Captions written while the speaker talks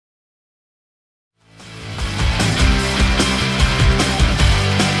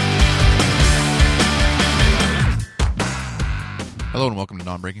welcome to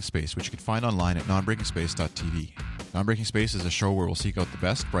Non-Breaking Space, which you can find online at nonbreakingspace.tv. Non-Breaking Space is a show where we'll seek out the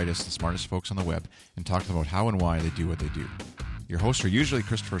best, brightest, and smartest folks on the web and talk to them about how and why they do what they do. Your hosts are usually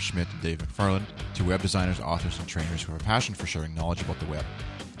Christopher Schmidt and Dave McFarland, two web designers, authors, and trainers who have a passion for sharing knowledge about the web.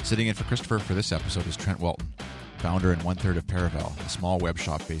 Sitting in for Christopher for this episode is Trent Welton, founder and one-third of Paravel, a small web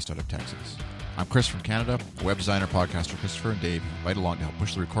shop based out of Texas. I'm Chris from Canada, a web designer, podcaster. Christopher and Dave invite along to help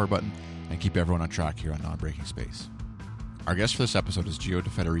push the record button and keep everyone on track here on Non-Breaking Space. Our guest for this episode is Giovanni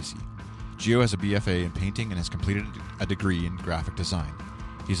DiFeterici. Gio has a BFA in painting and has completed a degree in graphic design.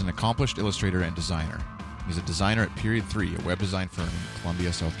 He's an accomplished illustrator and designer. He's a designer at Period 3, a web design firm in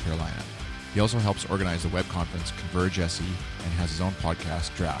Columbia, South Carolina. He also helps organize the web conference ConvergeSE and has his own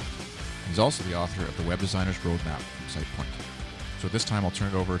podcast, Draft. He's also the author of the Web Designer's Roadmap from Sitepoint. So at this time, I'll turn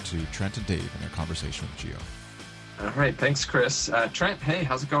it over to Trent and Dave in their conversation with Gio. All right, thanks, Chris. Trent, hey,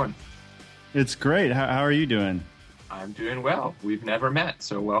 how's it going? It's great. How are you doing? I'm doing well. We've never met,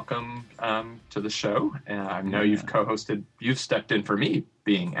 so welcome to the show. I know you've co-hosted, you've stepped in for me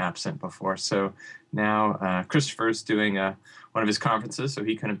being absent before. So now Christopher's doing one of his conferences, so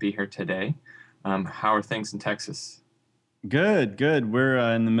he couldn't be here today. How are things in Texas? Good. We're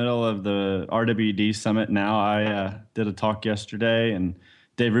in the middle of the RWD Summit now. I did a talk yesterday, and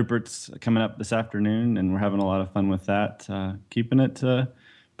Dave Rupert's coming up this afternoon, and we're having a lot of fun with that. Keeping it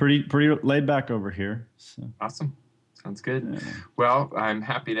pretty laid back over here. So. Awesome. Sounds good. Yeah. Well, I'm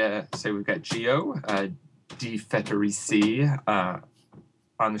happy to say we've got Gio DiFeterici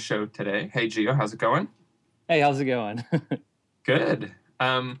on the show today. Hey, Gio, how's it going? Hey, how's it going? Good.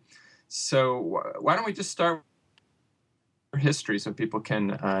 So why don't we just start with history so people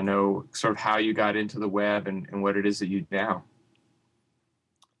can know sort of how you got into the web and what it is that you do now.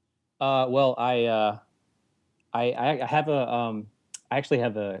 Well, I have I actually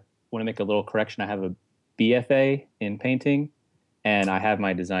have want to make a little correction. I have a BFA in painting, and I have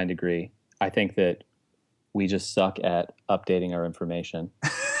my design degree. I think that we just suck at updating our information.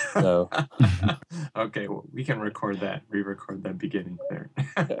 So, okay, well, we can re-record that beginning there.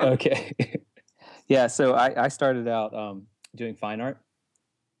 Okay. Yeah, so I started out doing fine art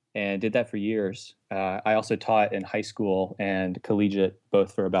and did that for years. I also taught in high school and collegiate,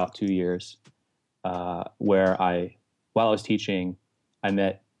 both for about 2 years, where while I was teaching, I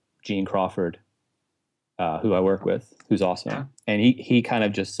met Gene Crawford, who I work with, who's awesome. Yeah. And he kind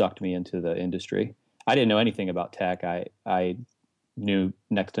of just sucked me into the industry. I didn't know anything about tech. I knew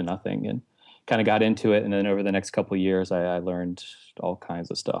next to nothing and kind of got into it. And then over the next couple of years, I learned all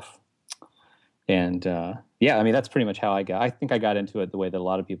kinds of stuff. And that's pretty much how I think I got into it the way that a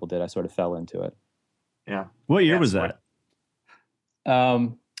lot of people did. I sort of fell into it. Yeah. What year was that?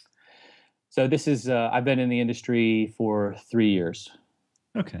 So this is, I've been in the industry for 3 years.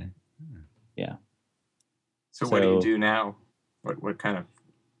 Okay. Yeah. So what do you do now? What kind of,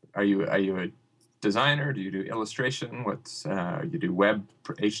 are you a designer? Do you do illustration? You do web,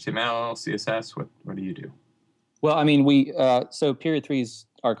 HTML, CSS? What do you do? Well, I mean, so Period 3 is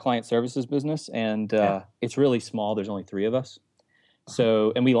our client services business, and it's really small. There's only 3 of us.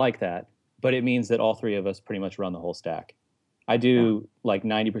 So, and we like that, but it means that all 3 of us pretty much run the whole stack. I do like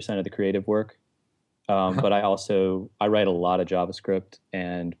 90% of the creative work, but I write a lot of JavaScript,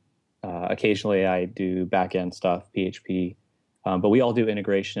 and occasionally I do back-end stuff, PHP, but we all do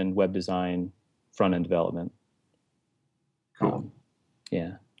integration, web design, front-end development. Cool.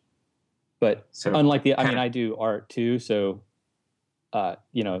 Yeah. But unlike I do art too. So,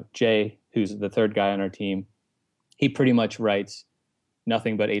 Jay, who's the third guy on our team, he pretty much writes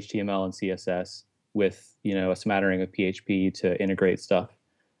nothing but HTML and CSS with, a smattering of PHP to integrate stuff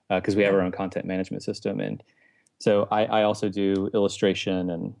because we have our own content management system. And so I also do illustration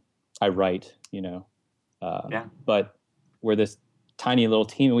and I write, but we're this tiny little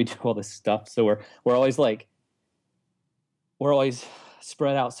team and we do all this stuff. So we're always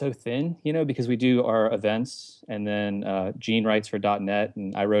spread out so thin, because we do our events, and then Gene writes for .NET,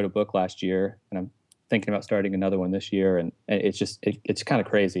 and I wrote a book last year, and I'm thinking about starting another one this year, and it's just it's kind of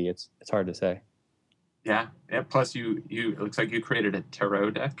crazy. It's hard to say. Yeah. Plus, you it looks like you created a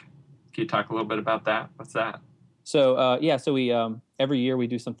tarot deck. Can you talk a little bit about that? What's that? So so we every year we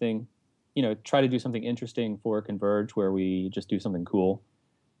do something, try to do something interesting for Converge, where we just do something cool.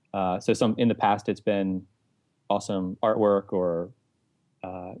 So in the past it's been awesome artwork or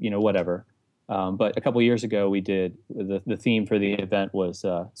whatever. But a couple of years ago, we did the theme for the event was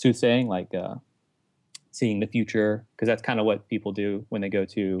soothsaying, like seeing the future, because that's kind of what people do when they go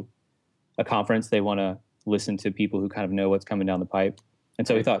to a conference. They want to listen to people who kind of know what's coming down the pipe. And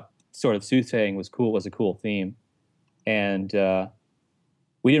so we thought sort of soothsaying was a cool theme. And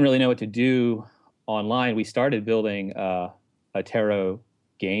we didn't really know what to do online. We started building a tarot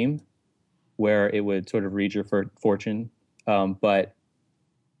game where it would sort of read your fortune. But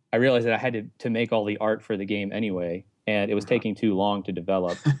I realized that I had to make all the art for the game anyway, and it was taking too long to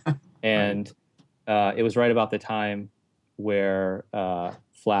develop. And it was right about the time where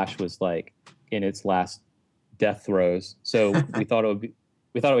Flash was like in its last death throes. So we thought it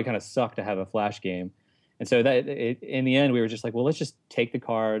would kind of suck to have a Flash game. And so in the end, we were just like, well, let's just take the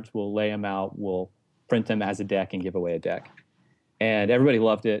cards, we'll lay them out, we'll print them as a deck and give away a deck. And everybody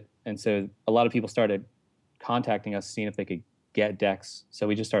loved it. And so a lot of people started contacting us, seeing if they could get decks. So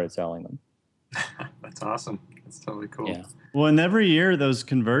we just started selling them. That's awesome. That's totally cool. Yeah. Well, and every year those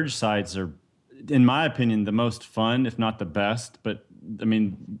Converge sites are, in my opinion, the most fun, if not the best. But I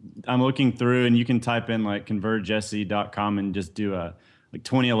mean, I'm looking through, and you can type in like ConvergeSE.com and just do a like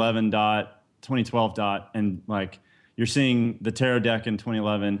 2012 and like you're seeing the tarot deck in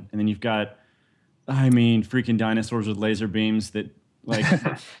 2011, and then you've got, I mean, freaking dinosaurs with laser beams that like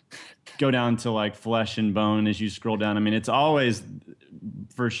go down to like flesh and bone as you scroll down. I mean, it's always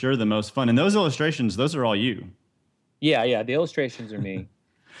for sure the most fun. And those illustrations, those are all you. Yeah. The illustrations are me.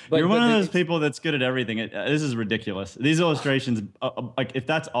 But you're one of those people that's good at everything. This is ridiculous. These illustrations, like if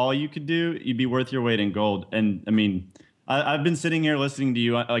that's all you could do, you'd be worth your weight in gold. And I mean, I've been sitting here listening to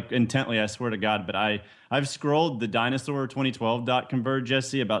you like intently, I swear to God, but I've scrolled the dinosaur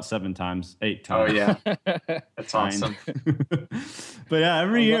 2012.ConvergeSE about 8 times. Oh yeah, that's awesome. But yeah,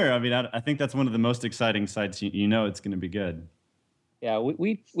 every year, I mean, I think that's one of the most exciting sites. You know, it's going to be good. Yeah,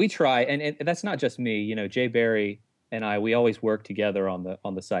 we try, and that's not just me. You know, Jay Barry and we always work together on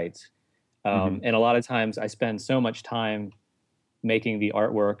the sites, and a lot of times I spend so much time making the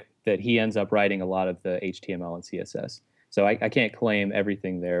artwork that he ends up writing a lot of the HTML and CSS. So I can't claim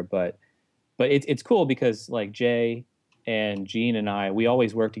everything there, but it's cool because like Jay and Gene and we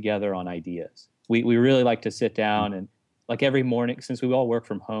always work together on ideas. We really like to sit down and like every morning, since we all work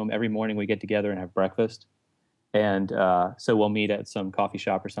from home, every morning we get together and have breakfast. And so we'll meet at some coffee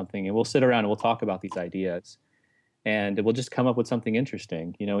shop or something, and we'll sit around and we'll talk about these ideas, and we'll just come up with something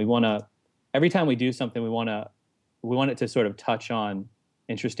interesting. You know, we want to, every time we do something, we want it to sort of touch on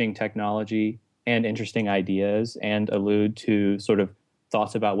interesting technology and interesting ideas and allude to sort of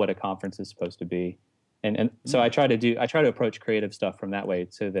thoughts about what a conference is supposed to be. And so I try to approach creative stuff from that way,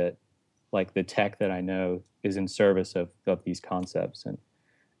 so that like the tech that I know is in service of these concepts.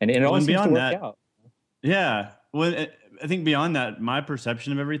 And it always seems to work out. Yeah. Well, I think beyond that, my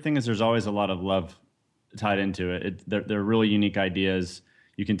perception of everything is there's always a lot of love tied into it. They're really unique ideas.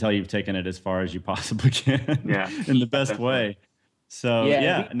 You can tell you've taken it as far as you possibly can. Yeah. In the best way. So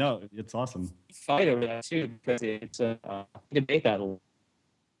no, it's awesome. Fight over that too, because it's debate that a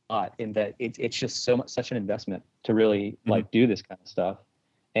lot, in that it's just such an investment to really like do this kind of stuff.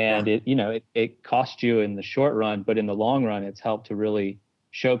 And it costs you in the short run, but in the long run, it's helped to really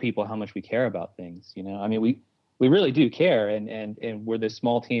show people how much we care about things. You know, I mean, we really do care, and we're this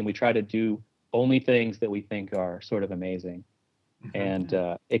small team. We try to do only things that we think are sort of amazing, and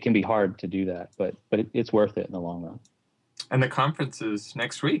it can be hard to do that, but it's worth it in the long run. And the conference is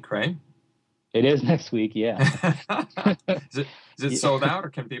next week, right? It is next week, yeah. Is it sold out, or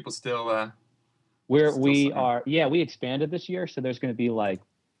can people still? We expanded this year, so there's going to be like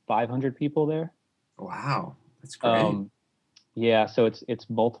 500 people there. Wow, that's great. Yeah, so it's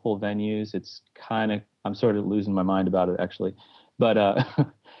multiple venues. It's I'm sort of losing my mind about it actually, but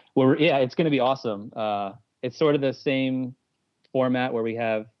it's going to be awesome. It's sort of the same format where we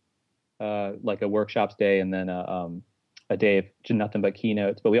have like a workshops day and then a day of nothing but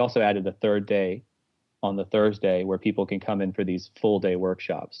keynotes. But we also added a third day on the Thursday where people can come in for these full day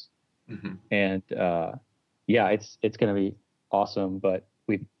workshops. And it's going to be awesome. But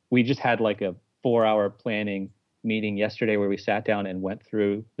we just had like a 4-hour planning meeting yesterday where we sat down and went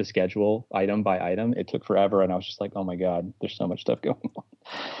through the schedule item by item. It took forever, and I was just like, oh my God, there's so much stuff going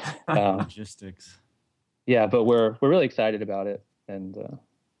on. Logistics. Yeah, but we're really excited about it, and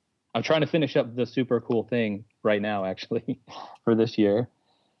I'm trying to finish up the super cool thing right now, actually, for this year.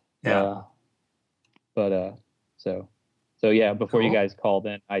 Yeah. So yeah, before Cool. you guys called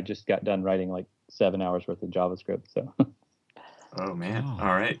in, I just got done writing like 7 hours worth of JavaScript. So. Oh man! All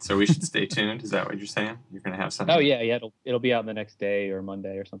right, so we should stay tuned. Is that what you're saying? You're going to have something? Oh yeah. It'll be out the next day or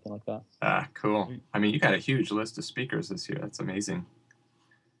Monday or something like that. Cool. I mean, you got a huge list of speakers this year. That's amazing.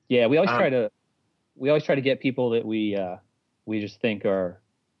 Yeah, we always try to get people that we just think are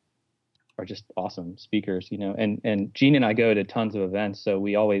just awesome speakers, you know. And Gene and I go to tons of events, so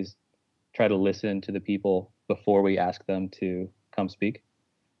we always try to listen to the people before we ask them to come speak.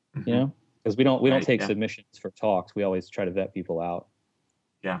 You know. Because we don't take submissions for talks. We always try to vet people out.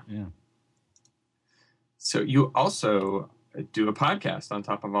 Yeah. So you also do a podcast on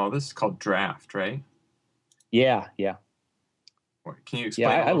top of all this called Draft, right? Yeah. Can you explain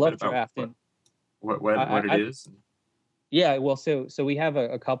a I little love bit about drafting. what it is? Yeah, well, so we have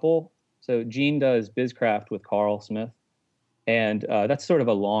a couple. So Gene does BizCraft with Carl Smith, and that's sort of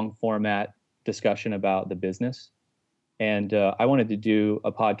a long format discussion about the business. And I wanted to do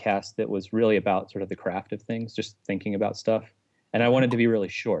a podcast that was really about sort of the craft of things, just thinking about stuff. And I wanted to be really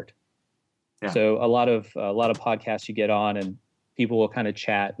short. Yeah. So a lot of podcasts you get on, and people will kind of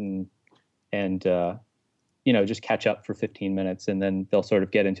chat and just catch up for 15 minutes, and then they'll sort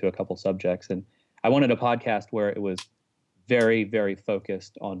of get into a couple subjects. And I wanted a podcast where it was very, very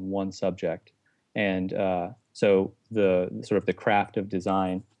focused on one subject. And so the sort of the craft of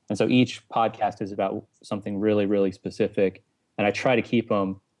design. And so each podcast is about something really, really specific. And I try to keep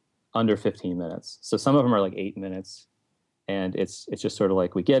them under 15 minutes. So some of them are like 8 minutes. And it's just sort of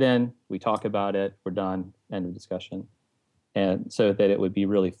like we get in, we talk about it, we're done, end of discussion. And so that it would be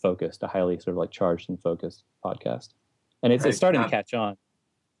really focused, a highly sort of like charged and focused podcast. And it's starting to catch on.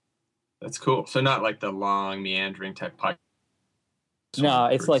 That's cool. So not like the long meandering type podcast. No,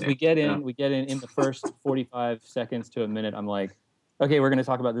 it's like we get in the first 45 seconds to a minute. I'm like, okay, we're going to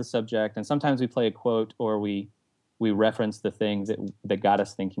talk about this subject. And sometimes we play a quote, or we reference the things that got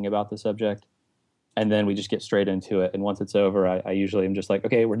us thinking about the subject. And then we just get straight into it. And once it's over, I usually am just like,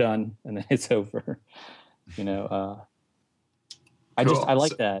 okay, we're done. And then it's over. I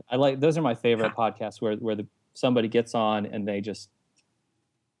like that. Those are my favorite podcasts where somebody gets on and they just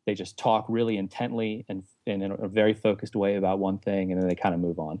talk really intently and in a very focused way about one thing, and then they kind of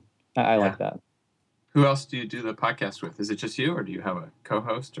move on. I like that. Who else do you do the podcast with? Is it just you, or do you have a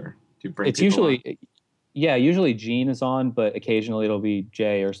co-host, or do you bring it's people usually on? Yeah, usually Gene is on, but occasionally it'll be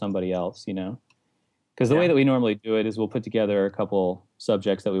Jay or somebody else, because the way that we normally do it is we'll put together a couple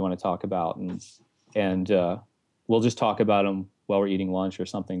subjects that we want to talk about, and we'll just talk about them while we're eating lunch or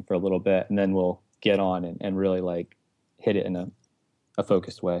something for a little bit, and then we'll get on and really like hit it in a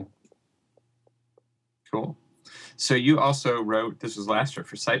focused way. Cool. So you also wrote, this was last year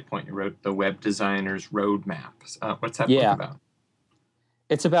for Sitepoint, you wrote the Web Designer's Roadmap. What's that book about?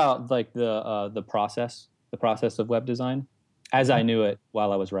 It's about like the process of web design as I knew it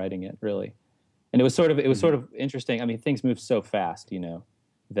while I was writing it, really. And it was sort of interesting. I mean, things move so fast,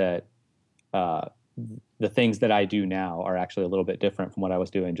 that the things that I do now are actually a little bit different from what I was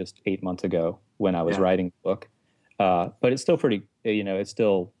doing just 8 months ago when I was writing the book. But it's still pretty, it's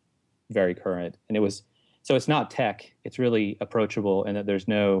still very current. And so it's not tech. It's really approachable, and that there's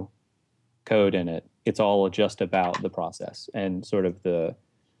no code in it. It's all just about the process and sort of the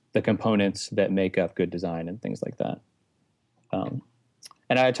components that make up good design and things like that.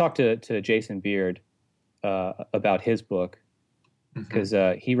 And I talked to Jason Beard about his book, because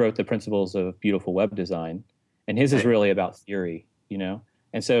he wrote The Principles of Beautiful Web Design, and his is really about theory,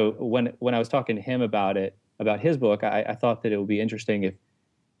 And so when I was talking to him about his book, I thought that it would be interesting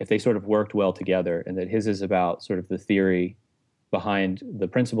if they sort of worked well together, and that his is about sort of the theory behind the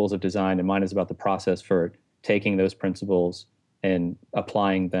principles of design, and mine is about the process for taking those principles and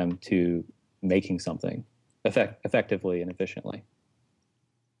applying them to making something effectively and efficiently.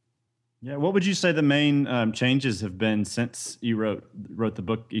 Yeah, what would you say the main changes have been since you wrote the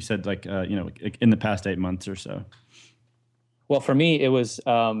book? You said in the past 8 months or so. Well, for me, it was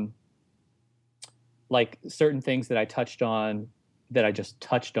like certain things that I just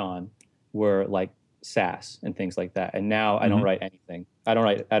touched on were like SAS and things like that. And now I don't write anything. I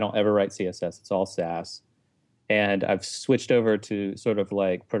don't ever write CSS. It's all SAS. And I've switched over to sort of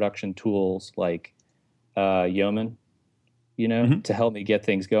like production tools like Yeoman, to help me get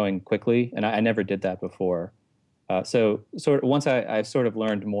things going quickly. And I never did that before. So sort of once I've sort of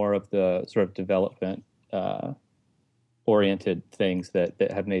learned more of the sort of development oriented things that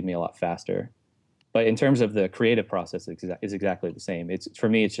have made me a lot faster. But in terms of the creative process, is exactly the same. For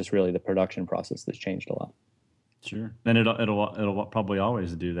me, it's just really the production process that's changed a lot. Sure, and it'll probably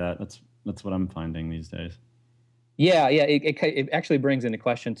always do that. That's what I'm finding these days. Yeah. It actually brings into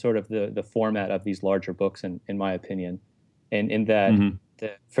question sort of the format of these larger books, in my opinion, and in that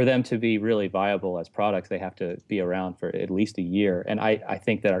for them to be really viable as products, they have to be around for at least a year. And I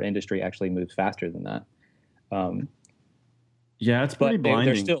think that our industry actually moves faster than that. Yeah, it's pretty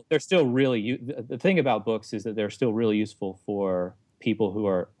blinding. They're still really. The thing about books is that they're still really useful for people who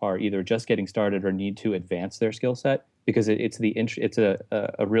are either just getting started or need to advance their skill set, because it's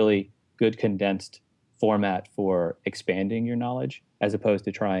a really good condensed format for expanding your knowledge, as opposed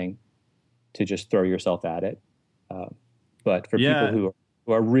to trying to just throw yourself at it. But for people who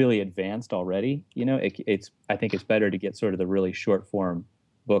are really advanced already, I think it's better to get sort of the really short form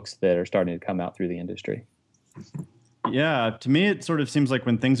books that are starting to come out through the industry. Yeah, to me, it sort of seems like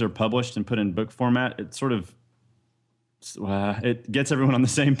when things are published and put in book format, it sort of it gets everyone on the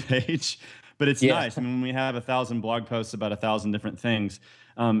same page. But it's nice. I mean, when we have 1,000 blog posts about 1,000 different things,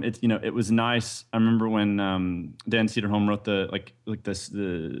 it was nice. I remember when Dan Cederholm wrote the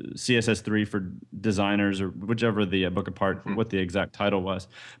CSS3 for designers, or whichever the book apart, what the exact title was.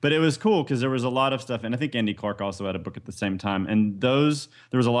 But it was cool because there was a lot of stuff, and I think Andy Clark also had a book at the same time. And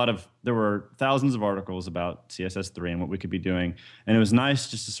there were thousands of articles about CSS3 and what we could be doing, and it was nice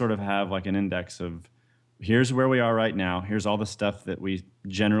just to sort of have like an index of, here's where we are right now. Here's all the stuff that we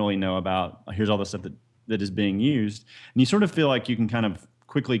generally know about. Here's all the stuff that is being used. And you sort of feel like you can kind of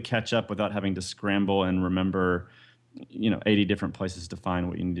quickly catch up without having to scramble and remember, 80 different places to find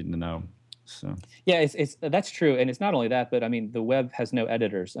what you needed to know. So yeah, that's true. And it's not only that, but I mean, the web has no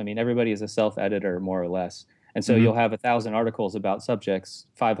editors. I mean, everybody is a self-editor more or less. And so you'll have 1,000 articles about subjects,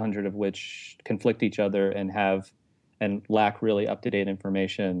 500 of which conflict each other and lack really up-to-date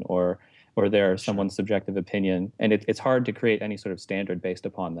information, or they're someone's subjective opinion, and it's hard to create any sort of standard based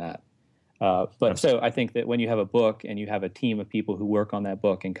upon that. But so I think that when you have a book and you have a team of people who work on that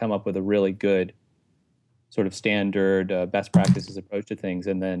book and come up with a really good sort of standard best practices approach to things,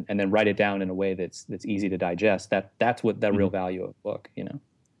 and then write it down in a way that's easy to digest, that's what the real value of a book, Yeah.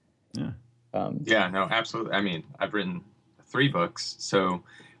 Yeah, no, absolutely. I mean, I've written 3 books, so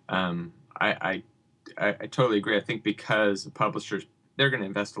I totally agree. I think because publishers, they're going to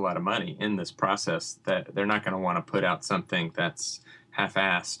invest a lot of money in this process, that they're not going to want to put out something that's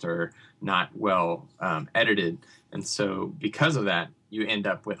half-assed or not well edited. And so because of that, you end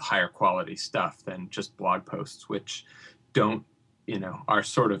up with higher quality stuff than just blog posts, which are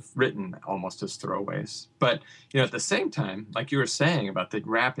sort of written almost as throwaways. But, at the same time, like you were saying about the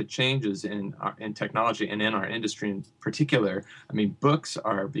rapid changes in technology and in our industry in particular, I mean, books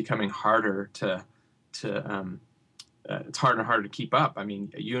are becoming harder to it's harder and harder to keep up. I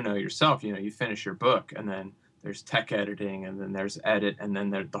mean, yourself, you finish your book, and then there's tech editing, and then there's edit, and then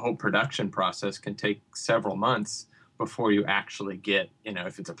the whole production process can take several months before you actually get,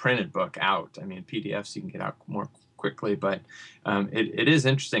 if it's a printed book, out. I mean, PDFs you can get out more quickly, but it is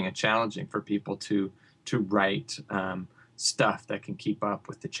interesting and challenging for people to write stuff that can keep up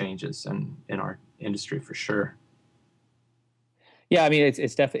with the changes in our industry, for sure. Yeah, I mean,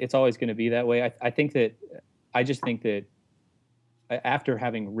 it's definitely, it's always going to be that way. I just think that after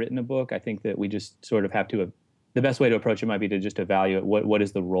having written a book, I think that we just sort of have to, the best way to approach it might be to just evaluate what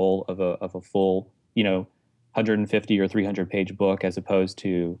is the role of a full, 150 or 300 page book, as opposed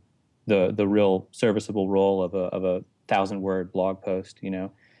to the real serviceable role of a 1,000-word blog post,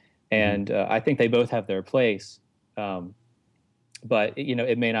 And I think they both have their place, but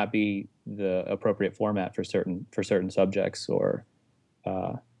it may not be the appropriate format for certain subjects, or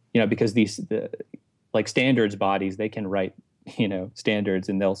because like standards bodies, they can write, standards,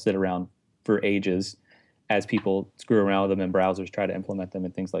 and they'll sit around for ages as people screw around with them and browsers try to implement them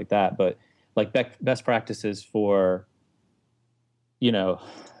and things like that. But like best practices for,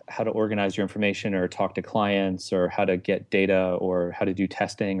 how to organize your information or talk to clients, or how to get data, or how to do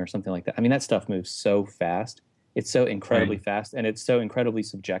testing or something like that. I mean, that stuff moves so fast. It's so incredibly fast, and it's so incredibly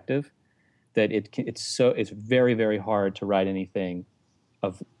subjective that it's very, very hard to write anything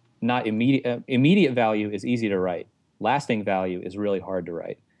of not immediate value is easy to write. Lasting value is really hard to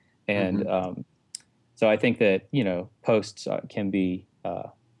write. And so I think that, posts can be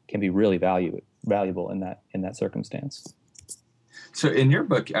really valuable in that circumstance. So in your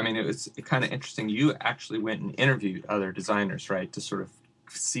book, I mean, it was kind of interesting. You actually went and interviewed other designers, right, to sort of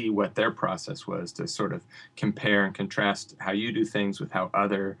see what their process was, to sort of compare and contrast how you do things with how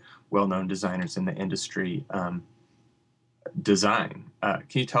other well-known designers in the industry design. Can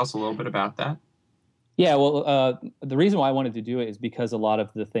you tell us a little bit about that? Yeah, well, the reason why I wanted to do it is because a lot of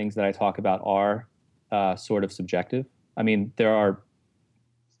the things that I talk about are sort of subjective. I mean, there are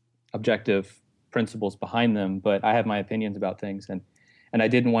objective principles behind them, but I have my opinions about things, and I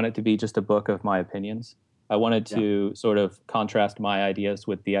didn't want it to be just a book of my opinions. I wanted to sort of contrast my ideas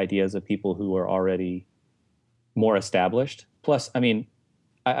with the ideas of people who are already more established. Plus, I mean,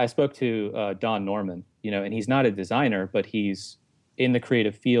 I spoke to Don Norman, and he's not a designer, but he's in the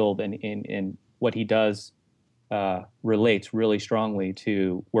creative field, and what he does relates really strongly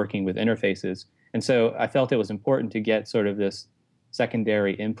to working with interfaces. And so I felt it was important to get sort of this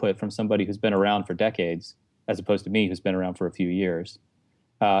secondary input from somebody who's been around for decades, as opposed to me, who's been around for a few years,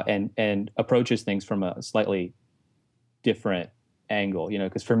 and approaches things from a slightly different angle.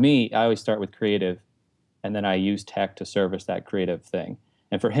 Because for me, I always start with creative, and then I use tech to service that creative thing.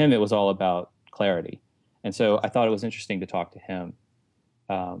 And for him, it was all about clarity. And so I thought it was interesting to talk to him.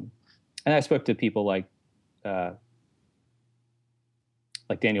 And I spoke to people like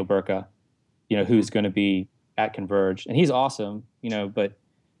like Daniel Burka, who's going to be at Converge, and he's awesome, but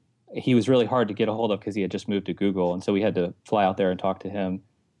he was really hard to get a hold of because he had just moved to Google, and so we had to fly out there and talk to him.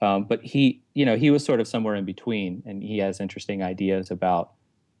 But he was sort of somewhere in between, and he has interesting ideas about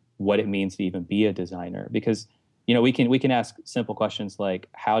what it means to even be a designer. Because we can ask simple questions like,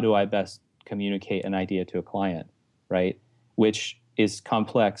 how do I best communicate an idea to a client, right? Which is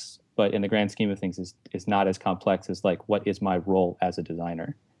complex, but in the grand scheme of things is not as complex as like, what is my role as a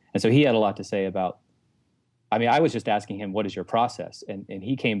designer? And so he had a lot to say about. I mean, I was just asking him, what is your process? And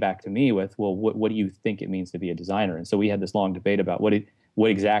he came back to me with, well, what do you think it means to be a designer? And so we had this long debate about what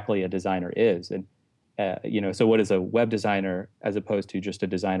exactly a designer is. And, so what is a web designer as opposed to just a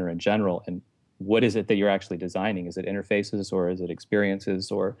designer in general? And what is it that you're actually designing? Is it interfaces, or is it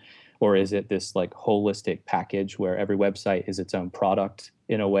experiences, or is it this like holistic package where every website is its own product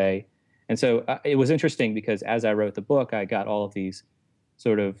in a way? And so it was interesting because as I wrote the book, I got all of these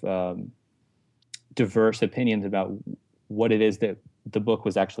sort of diverse opinions about what it is that the book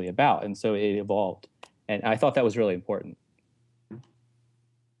was actually about. And so it evolved. And I thought that was really important.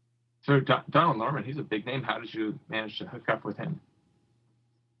 So Donald Norman, he's a big name. How did you manage to hook up with him?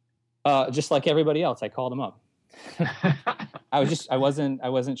 Just like everybody else, I called him up. I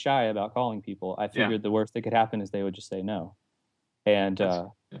wasn't shy about calling people. I figured the worst that could happen is they would just say no. And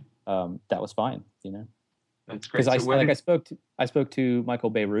that was fine, That's great. Because I spoke to Michael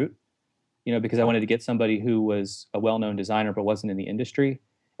Beirut, because I wanted to get somebody who was a well-known designer but wasn't in the industry,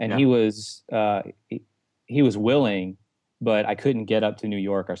 and he was willing, but I couldn't get up to New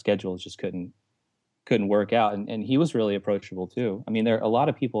York. Our schedules just couldn't work out, and he was really approachable too. I mean, a lot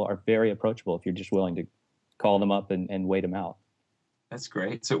of people are very approachable if you're just willing to call them up and wait them out. That's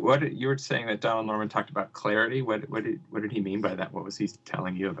great. So you were saying that Donald Norman talked about clarity. What did he mean by that? What was he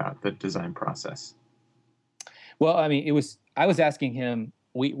telling you about the design process? Well, I mean, I was asking him.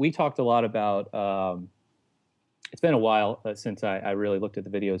 We talked a lot about. It's been a while since I really looked at the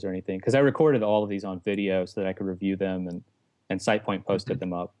videos or anything, because I recorded all of these on video so that I could review them, and Sitepoint posted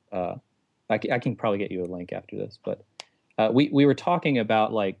them up. I can probably get you a link after this, but we were talking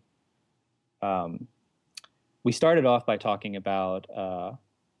about like. We started off by talking about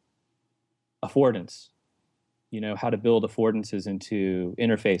affordance. How to build affordances into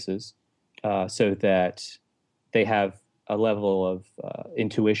interfaces so that they have a level of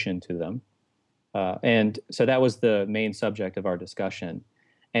intuition to them. And so that was the main subject of our discussion.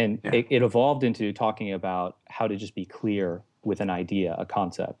 And it evolved into talking about how to just be clear with an idea, a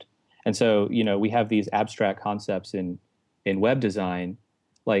concept. And so, we have these abstract concepts in web design.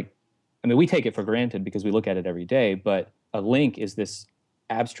 Like, I mean, we take it for granted because we look at it every day, but a link is this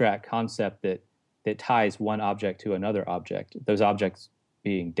abstract concept that ties one object to another object, those objects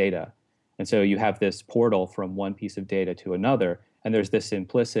being data. And so you have this portal from one piece of data to another, and there's this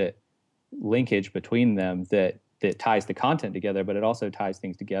implicit linkage between them that ties the content together, but it also ties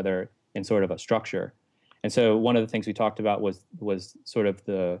things together in sort of a structure. And so one of the things we talked about was sort of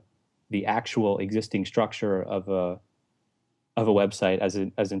the actual existing structure of a website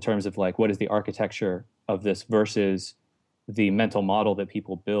as in terms of like, what is the architecture of this versus the mental model that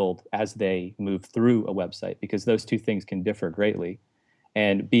people build as they move through a website, because those two things can differ greatly.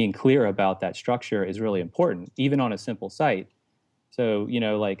 And being clear about that structure is really important, even on a simple site. So,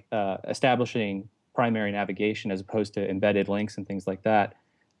 establishing primary navigation as opposed to embedded links and things like that,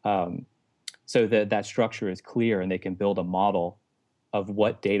 so that structure is clear and they can build a model of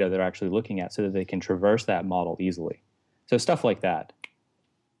what data they're actually looking at so that they can traverse that model easily. So stuff like that.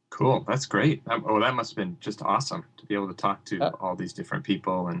 Cool. That's great. That must have been just awesome to be able to talk to all these different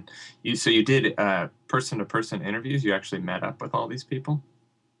people. And you did person-to-person interviews. You actually met up with all these people?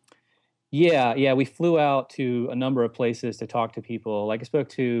 Yeah. We flew out to a number of places to talk to people. Like I spoke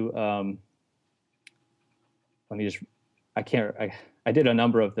to, I did a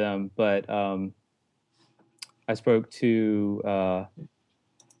number of them, but I spoke to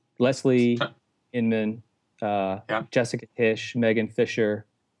Leslie Inman, Jessica Tisch, Megan Fisher,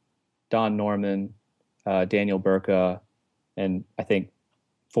 Don Norman, Daniel Burka, and I think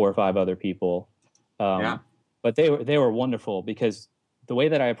 4 or 5 other people. But they were wonderful because the way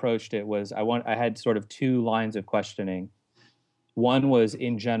that I approached it was I had sort of 2 lines of questioning. One was,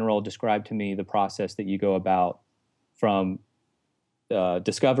 in general, describe to me the process that you go about from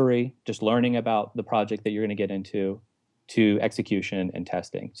discovery, just learning about the project that you're going to get into, to execution and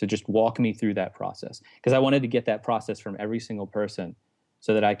testing. So just walk me through that process, because I wanted to get that process from every single person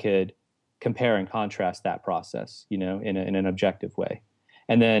so that I could compare and contrast that process, in an objective way.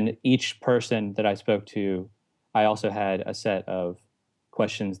 And then each person that I spoke to, I also had a set of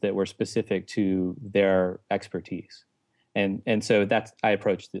questions that were specific to their expertise. And so I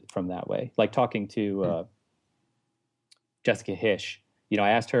approached it from that way. Like talking to Jessica Hish, I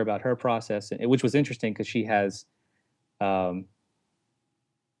asked her about her process, which was interesting because she has, I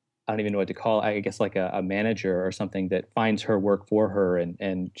don't even know what to call it, I guess like a manager or something that finds her work for her,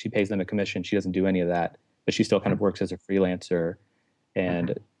 and she pays them a commission. She doesn't do any of that, but she still kind of works as a freelancer.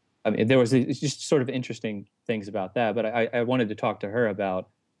 And I mean, there was just sort of interesting things about that, but I wanted to talk to her about,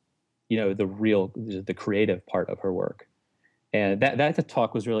 the creative part of her work. And that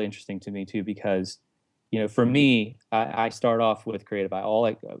talk was really interesting to me too, because, for me, I start off with creative.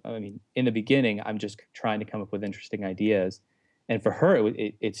 In the beginning, I'm just trying to come up with interesting ideas. And for her,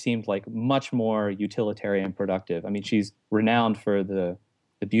 it seemed like much more utilitarian, productive. I mean, she's renowned for the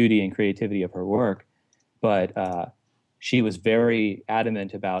beauty and creativity of her work, but she was very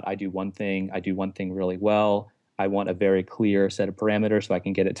adamant about, I do one thing really well. I want a very clear set of parameters so I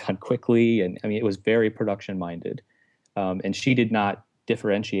can get it done quickly. And I mean, it was very production minded. And she did not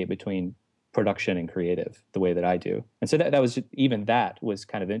differentiate between production and creative the way that I do. And so that was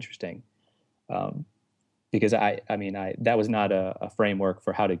kind of interesting. Because that was not a framework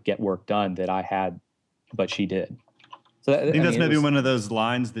for how to get work done that I had, but she did. So I think that's maybe one of those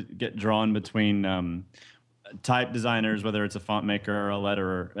lines that get drawn between type designers, whether it's a font maker or a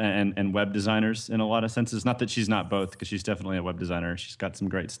letterer, and web designers in a lot of senses. Not that she's not both, because she's definitely a web designer. She's got some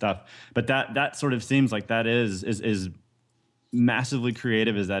great stuff. But that sort of seems like that is massively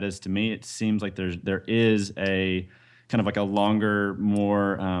creative as that is to me. It seems like there is a kind of like a longer,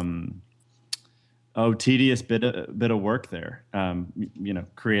 more tedious bit of work there,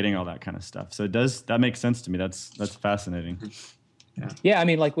 creating all that kind of stuff. So that makes sense to me. That's fascinating. Yeah. I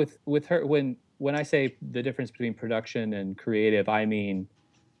mean, like with her, when I say the difference between production and creative, I mean,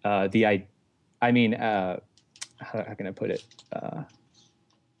 how can I put it?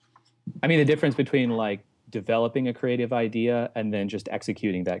 I mean, the difference between like developing a creative idea and then just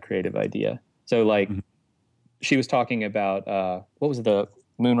executing that creative idea. So like she was talking about, what was the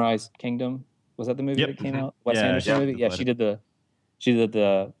Moonrise Kingdom? Was that the movie that came out? Wes Anderson movie? Yeah, she did the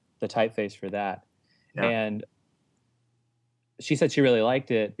typeface for that. Yeah. And she said she really liked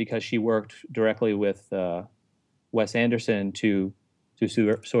it because she worked directly with Wes Anderson to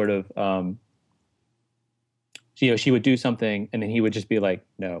sort of, she would do something and then he would just be like,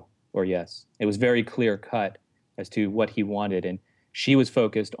 no or yes. It was very clear cut as to what he wanted. And she was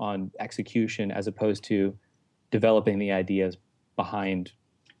focused on execution as opposed to developing the ideas behind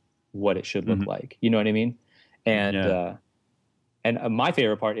what it should look like. You know what I mean? And my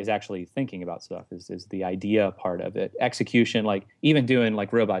favorite part is actually thinking about stuff, is the idea part of it. Execution, like even doing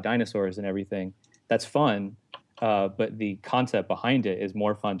like robot dinosaurs and everything, that's fun. But the concept behind it is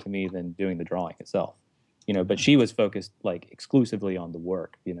more fun to me than doing the drawing itself. But she was focused like exclusively on the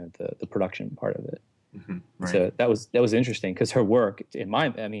work, the production part of it. Right. So that was interesting because her work, to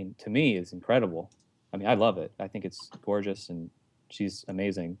me is incredible. I mean, I love it. I think it's gorgeous and she's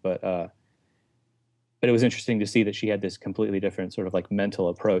amazing. But it was interesting to see that she had this completely different sort of like mental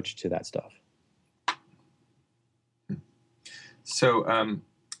approach to that stuff. So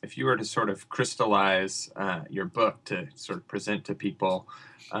if you were to sort of crystallize your book to sort of present to people,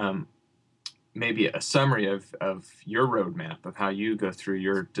 maybe a summary of your roadmap of how you go through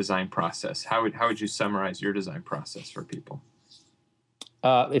your design process, how would you summarize your design process for people?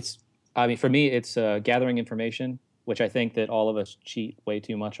 For me, it's gathering information, which I think that all of us cheat way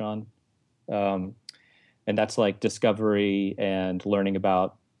too much on. And that's like discovery and learning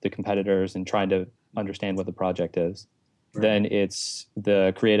about the competitors and trying to understand what the project is. Right. Then it's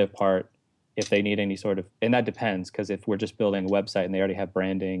the creative part. If they need any sort of, and that depends, because if we're just building a website and they already have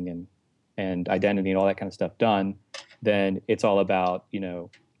branding and identity and all that kind of stuff done, then it's all about,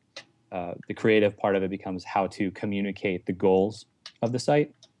 the creative part of it becomes how to communicate the goals of the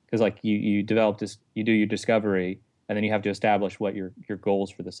site. Because like you develop this, you do your discovery, and then you have to establish what your goals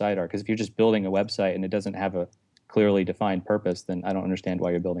for the site are. Because if you're just building a website and it doesn't have a clearly defined purpose, then I don't understand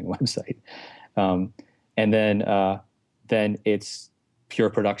why you're building a website. And then it's pure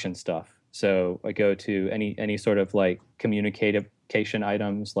production stuff. So I go to any sort of like communication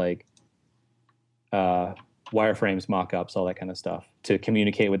items like wireframes, mock-ups, all that kind of stuff to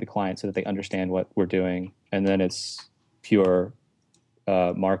communicate with the client so that they understand what we're doing. And then it's pure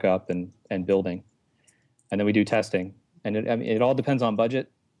markup and building. And then we do testing. And it all depends on budget,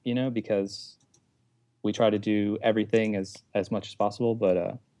 because we try to do everything as much as possible.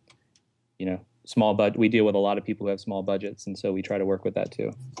 But, small budget, we deal with a lot of people who have small budgets. And so we try to work with that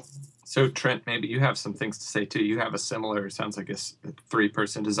too. So Trent, maybe you have some things to say too. You have a similar, it sounds like a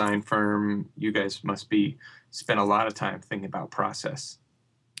 3-person design firm. You guys must spend a lot of time thinking about process.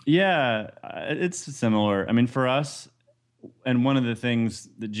 Yeah, it's similar. I mean, for us, and one of the things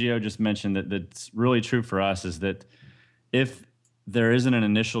that Gio just mentioned that's really true for us is that if there isn't an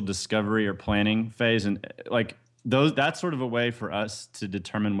initial discovery or planning phase, and like that's sort of a way for us to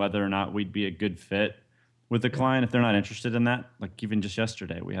determine whether or not we'd be a good fit with the client if they're not interested in that. Like even just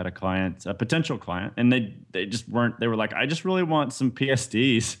yesterday, we had a potential client, and they just weren't. They were like, I just really want some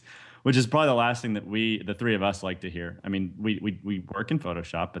PSDs, which is probably the last thing that the three of us like to hear. I mean, we work in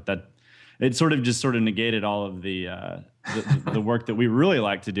Photoshop, but it sort of negated all of the work that we really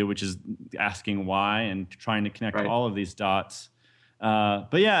like to do, which is asking why and trying to connect all of these dots.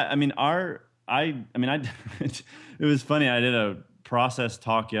 But yeah, I mean, it was funny. I did a process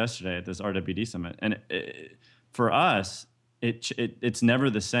talk yesterday at this RWD summit, and for us, it's never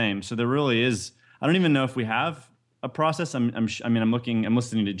the same. So there really is. I don't even know if we have a process. I'm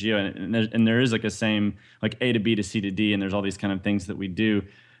listening to Gio, and there is like a same like A to B to C to D, and there's all these kind of things that we do.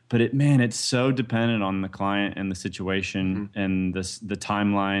 But it's so dependent on the client and the situation and the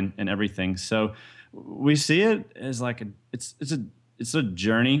timeline and everything. So we see it as like it's a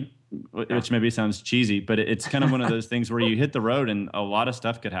journey, which maybe sounds cheesy, but it's kind of one of those things where you hit the road and a lot of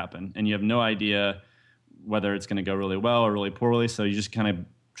stuff could happen, and you have no idea whether it's going to go really well or really poorly. So you just kind of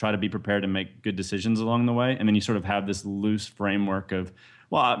try to be prepared to make good decisions along the way, and then you sort of have this loose framework of,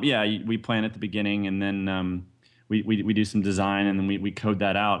 we plan at the beginning, and then we do some design, and then we code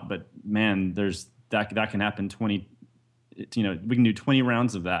that out. But man, there's that can happen 20. We can do 20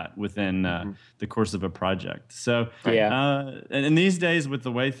 rounds of that within the course of a project. So and these days, with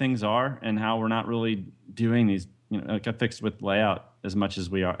the way things are and how we're not really doing these, like I fixed with layout as much as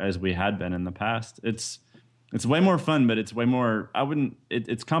we had been in the past. It's way more fun, but it's way more.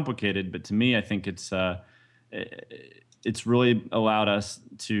 It's complicated, but to me, I think it's really allowed us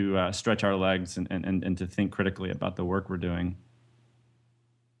to stretch our legs and to think critically about the work we're doing.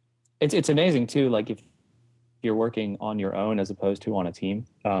 It's amazing too, like if you're working on your own as opposed to on a team,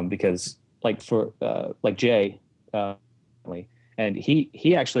 because like for like Jay, and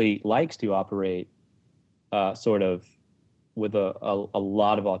he actually likes to operate sort of with a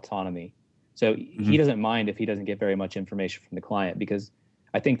lot of autonomy. So he doesn't mind if he doesn't get very much information from the client, because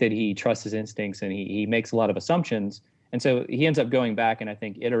I think that he trusts his instincts and he makes a lot of assumptions. And so he ends up going back and I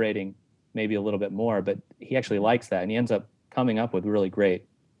think iterating maybe a little bit more, but he actually likes that. And he ends up coming up with really great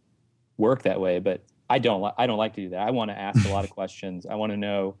work that way. But I don't like to do that. I want to ask a lot of questions. I want to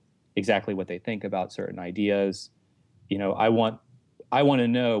know exactly what they think about certain ideas. I want to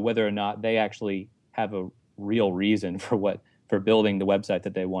know whether or not they actually have a real reason for building the website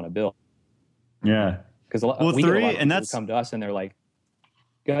that they want to build. Yeah. Because we get a lot of people who come to us and they're like,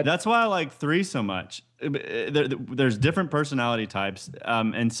 good. That's why I like 3 so much. There's different personality types.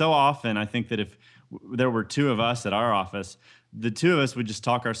 And so often I think that if there were 2 of us at our office, the 2 of us would just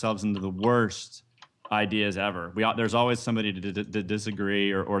talk ourselves into the worst ideas ever. There's always somebody to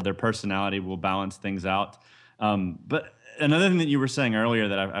disagree, or their personality will balance things out. But another thing that you were saying earlier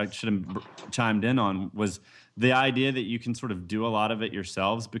that I should have chimed in on was the idea that you can sort of do a lot of it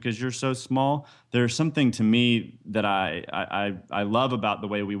yourselves because you're so small. There's something to me that I love about the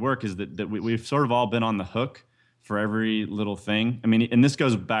way we work is that we've sort of all been on the hook for every little thing. I mean, and this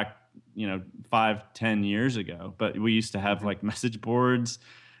goes back, 5-10 years ago, but we used to have like message boards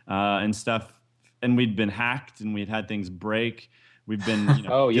and stuff, and we'd been hacked and we'd had things break. We've been,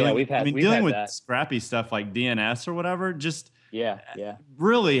 dealing with that scrappy stuff like DNS or whatever. Just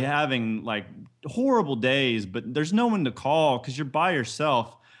really having like horrible days, but there's no one to call because you're by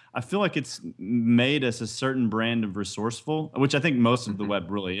yourself. I feel like it's made us a certain brand of resourceful, which I think most of the web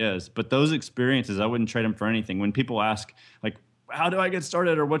really is. But those experiences, I wouldn't trade them for anything. When people ask, like, how do I get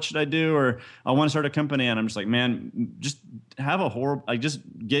started, or what should I do, or I want to start a company, and I'm just like, man, just have just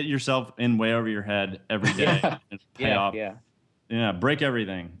get yourself in way over your head every day and pay off. Yeah, break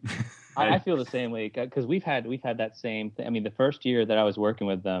everything. I feel the same way because we've had that same thing. I mean, the first year that I was working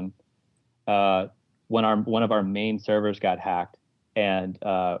with them, when one of our main servers got hacked, and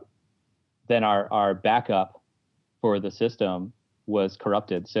then our backup for the system was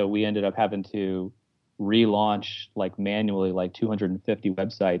corrupted, so we ended up having to relaunch manually 250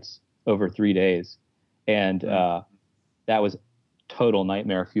 websites over 3 days, and that was total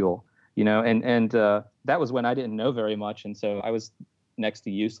nightmare fuel, and that was when I didn't know very much, and so I was next to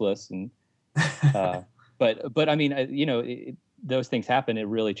useless, and but I mean, those things happen. It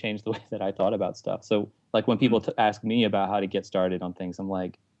really changed the way that I thought about stuff. So when people ask me about how to get started on things, I'm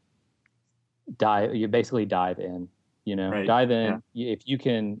like, you basically dive in, dive in. Yeah. If you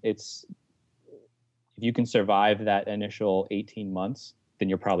can survive that initial 18 months, then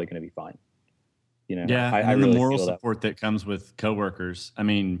you're probably going to be fine. I really the moral support that comes with coworkers. I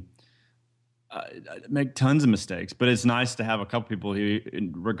mean, make tons of mistakes, but it's nice to have a couple people who,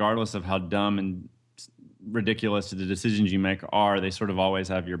 regardless of how dumb and ridiculous the decisions you make are, they sort of always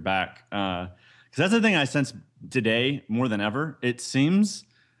have your back. Because that's the thing I sense today more than ever. It seems,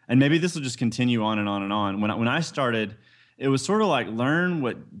 and maybe this will just continue on and on and on. When I started, it was sort of like learn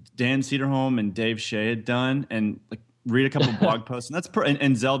what Dan Cederholm and Dave Shea had done, and like read a couple blog posts, and that's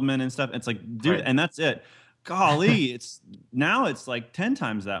and Zeldman and stuff. It's like, dude, right. And that's it. Golly, it's like 10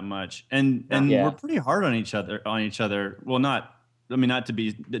 times that much, and we're pretty hard on each other. Well, not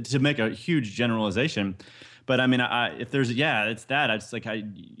to make a huge generalization, but I mean, if there's it's that. It's like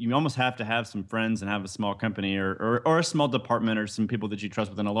you almost have to have some friends and have a small company or a small department or some people that you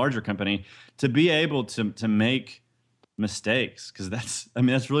trust within a larger company to be able to make mistakes, because that's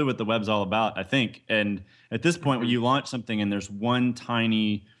really what the web's all about, I think. And at this point, when you launch something and there's one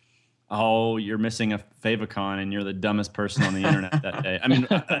tiny, you're missing a favicon and you're the dumbest person on the internet that day. I mean,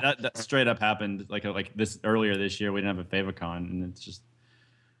 that straight up happened like this earlier this year. We didn't have a favicon, and it's just,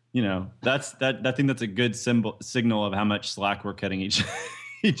 that's that. I think that's a good signal of how much slack we're cutting each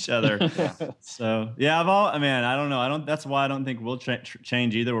other. So yeah, I don't know. That's why I don't think we'll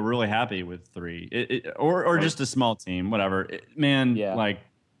change either. We're really happy with 3, or just a small team, whatever. Like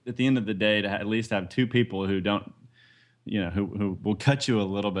at the end of the day, to at least have 2 people who don't, who will cut you a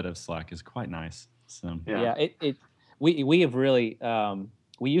little bit of slack is quite nice. So we have really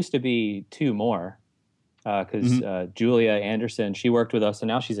we used to be 2 more because Julia Anderson, she worked with us, and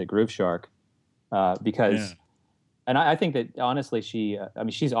now she's at Groove Shark because, and I think that honestly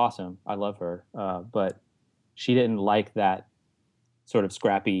she's awesome. I love her, but she didn't like that sort of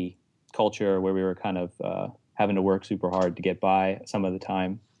scrappy culture where we were kind of having to work super hard to get by some of the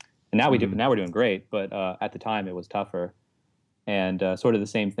time. And now now we're doing great, but at the time it was tougher. And sort of the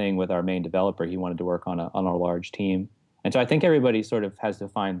same thing with our main developer. He wanted to work on a large team, and so I think everybody sort of has to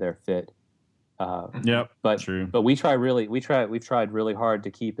find their fit. But true. But we've tried really hard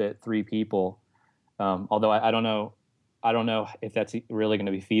to keep it 3 people. Although I don't know if that's really going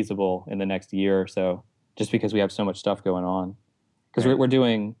to be feasible in the next year or so, just because we have so much stuff going on. Because we're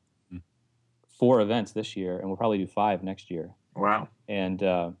doing 4 events this year, and we'll probably do 5 next year. Wow. And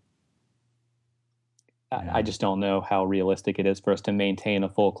I just don't know how realistic it is for us to maintain a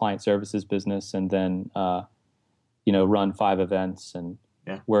full client services business and then, run 5 events. And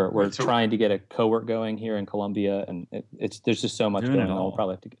we're trying to get a co-work going here in Columbia, and there's just so much going on. We'll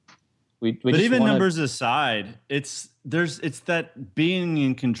probably have to. But even numbers aside, it's that being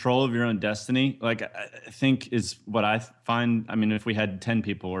in control of your own destiny. Like, I think is what I find. I mean, if we had 10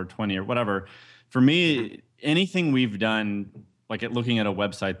 people or 20 or whatever, for me, anything we've done, like looking at a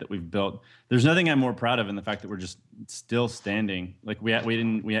website that we've built, there's nothing I'm more proud of in the fact that we're just still standing. Like we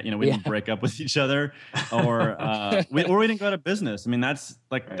didn't break up with each other, or we didn't go out of business. I mean, that's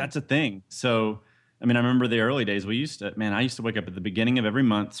a thing. So, I mean, I remember the early days. I used to wake up at the beginning of every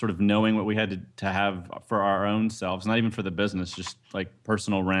month, sort of knowing what we had to have for our own selves, not even for the business, just like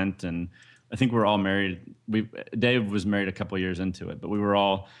personal rent. And I think we're all married. Dave was married a couple of years into it, but we were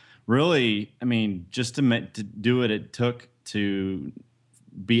all really, I mean, just to do what it took to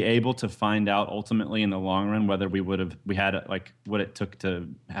be able to find out ultimately in the long run whether we had like what it took to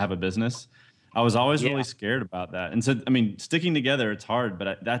have a business. I was always really scared about that. And so, I mean, sticking together, it's hard,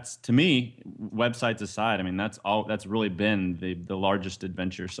 but that's, to me, websites aside, I mean, that's really been the largest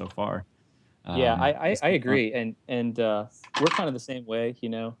adventure so far. I agree. And we're kind of the same way,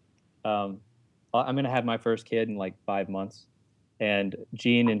 I'm going to have my first kid in like 5 months, and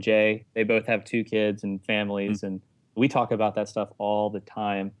Gene and Jay, they both have 2 kids and families, and we talk about that stuff all the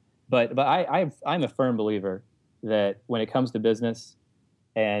time. But I'm a firm believer that when it comes to business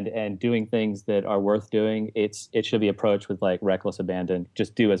and doing things that are worth doing, it should be approached with like reckless abandon.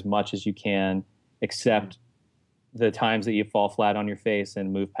 Just do as much as you can, accept the times that you fall flat on your face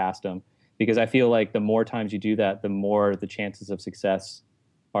and move past them. Because I feel like the more times you do that, the more the chances of success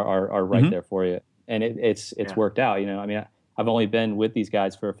are right there for you. And it's worked out. I mean, I've only been with these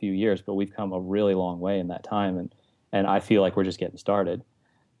guys for a few years, but we've come a really long way in that time. And I feel like we're just getting started.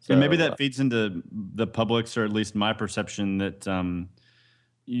 So, and maybe that feeds into the public's, or at least my perception, that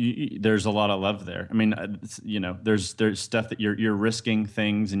there's a lot of love there. I mean, there's stuff that you're risking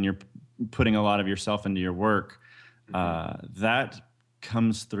things, and you're putting a lot of yourself into your work. That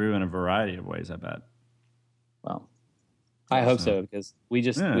comes through in a variety of ways, I bet. Well, I hope so, because we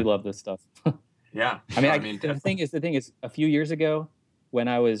love this stuff. Yeah. I mean, the thing is, a few years ago, when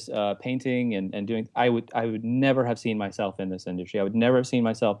I was painting and doing, I would never have seen myself in this industry. I would never have seen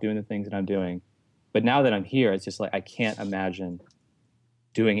myself doing the things that I'm doing. But now that I'm here, it's just like I can't imagine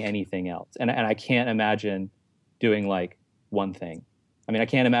doing anything else, and I can't imagine doing like one thing. I mean, I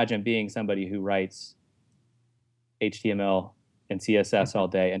can't imagine being somebody who writes HTML and CSS all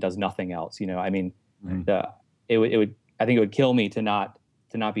day and does nothing else. I mean, it would I think it would kill me to not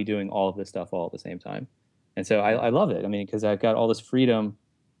be doing all of this stuff all at the same time. And so I love it. I mean, because I've got all this freedom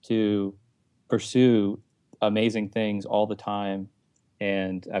to pursue amazing things all the time,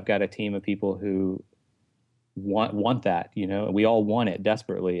 and I've got a team of people who want that. We all want it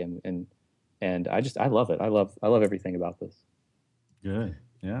desperately, and I love it. I love everything about this. Good.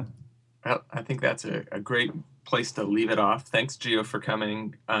 Yeah. Well, I think that's a great place to leave it off. Thanks, Gio, for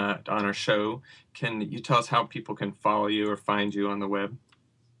coming on our show. Can you tell us how people can follow you or find you on the web?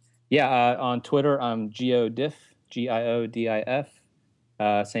 Yeah, on Twitter, I'm GioDiff, GIODIF.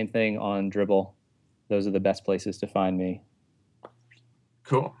 Same thing on Dribbble. Those are the best places to find me.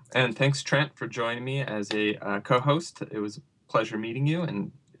 Cool. And thanks, Trent, for joining me as a co-host. It was a pleasure meeting you,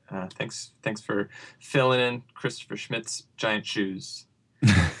 and thanks for filling in Christopher Schmidt's giant shoes.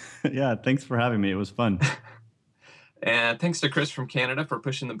 Yeah, thanks for having me. It was fun. And thanks to Chris from Canada for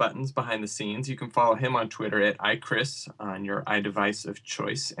pushing the buttons behind the scenes. You can follow him on Twitter at iChris on your iDevice of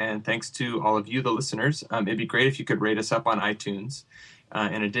choice. And thanks to all of you, the listeners. It'd be great if you could rate us up on iTunes.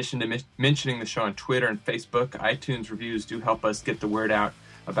 In addition to mentioning the show on Twitter and Facebook, iTunes reviews do help us get the word out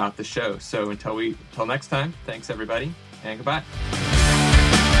about the show. So until next time, thanks everybody, and goodbye.